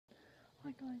Hi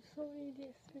guys, sorry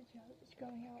this video is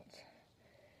going out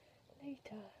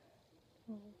later.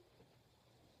 Later?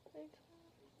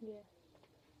 Yeah.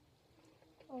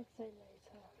 I'll say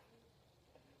later.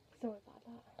 Sorry about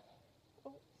that.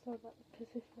 Oh, sorry about the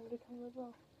position of the camera as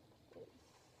well. It's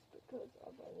because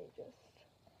I've only just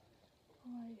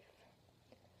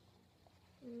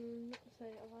I've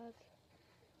had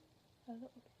a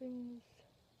lot of things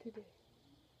to do.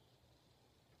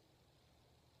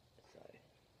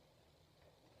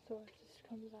 So it just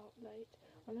comes out late.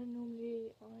 I know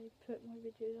normally I put my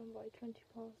videos on by 20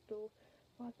 past or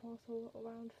 5 past or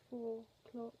around 4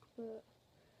 o'clock, but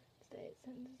today it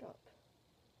ends up.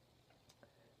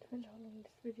 Depends how long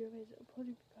this video is, it'll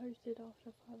probably be posted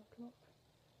after 5 o'clock,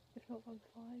 if not from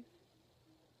 5.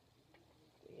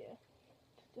 But yeah,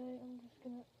 today I'm just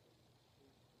gonna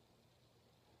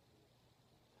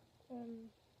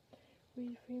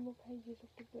read 3 more pages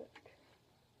of the book.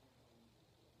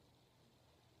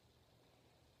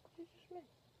 Is it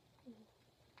just me?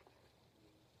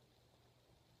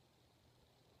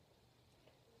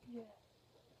 Yeah.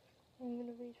 I'm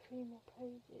gonna read 3 more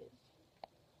pages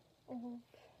of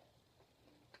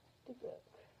the book.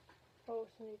 Oh,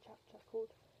 it's a new chapter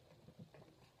called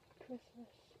Christmas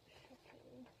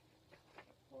Shopping.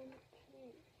 1,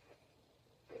 2,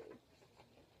 3.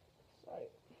 So,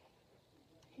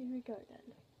 here we go then.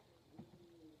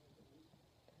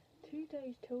 2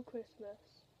 days till Christmas,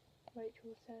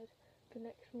 Rachel said the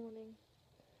next morning,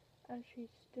 as she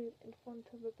stood in front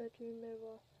of a bedroom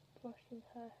mirror, brushing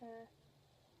her hair.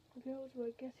 The girls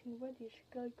were getting ready to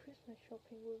go Christmas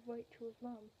shopping with Rachel's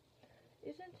mum.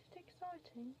 Isn't it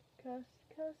exciting,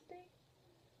 Kirsty?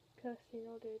 Kirsty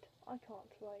nodded. I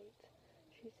can't wait,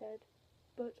 she said,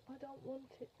 but I don't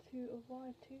want it to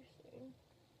arrive too soon.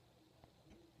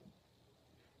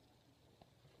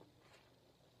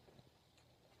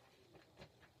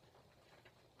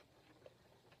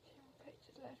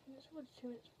 Pages left and it's already 2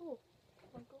 minutes 4. Oh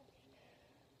my gosh.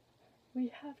 We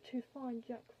have to find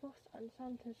Jack Frost and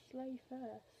Santa's sleigh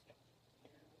first.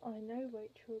 I know,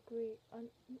 Rachel agreed. I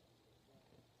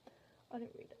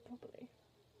didn't read it properly.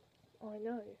 I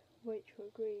know,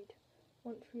 Rachel agreed.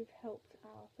 Once we've helped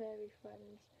our fairy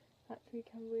friends, that we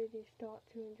can really start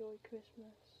to enjoy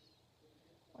Christmas.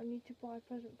 I need to buy a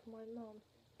present for my mum,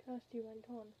 Kirsty went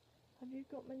on. Have you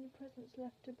got many presents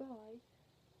left to buy?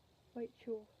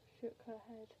 Rachel shook her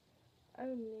head.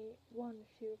 Only one,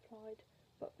 she replied,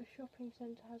 but the shopping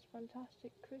centre has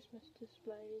fantastic Christmas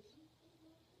displays.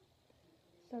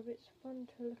 So it's fun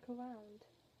to look around,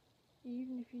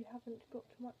 even if you haven't got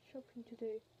much shopping to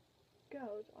do.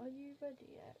 Girls, are you ready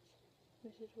yet?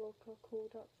 Mrs. Walker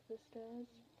called up the stairs.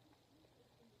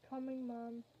 Coming,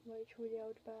 Mum, Rachel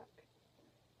yelled back.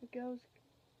 The girls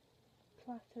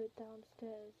clattered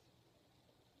downstairs,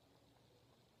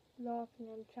 laughing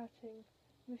and chatting.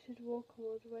 Mrs. Walker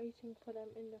was waiting for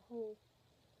them in the hall.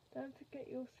 Don't forget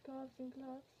your scarves and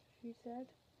gloves, she said,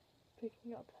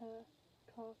 picking up her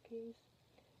car keys.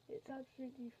 It's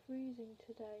absolutely freezing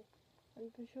today,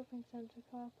 and the shopping centre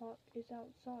car park is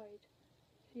outside.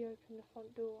 She opened the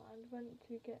front door and went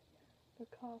to get the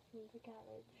car from the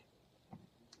garage.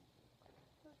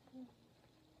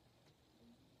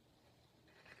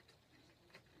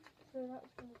 So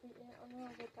that's going to be it. I know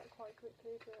I read that quite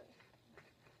quickly, but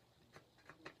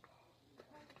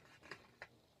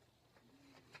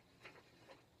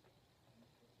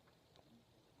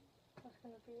that's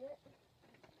going to be it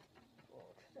for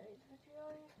today's video.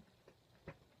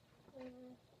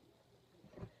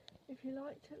 If you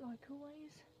liked it, like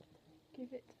always,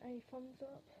 give it a thumbs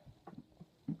up,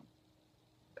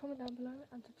 comment down below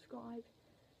and subscribe,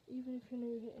 even if you're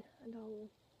new here, and I will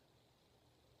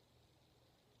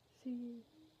see you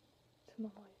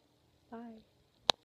tomorrow. Bye.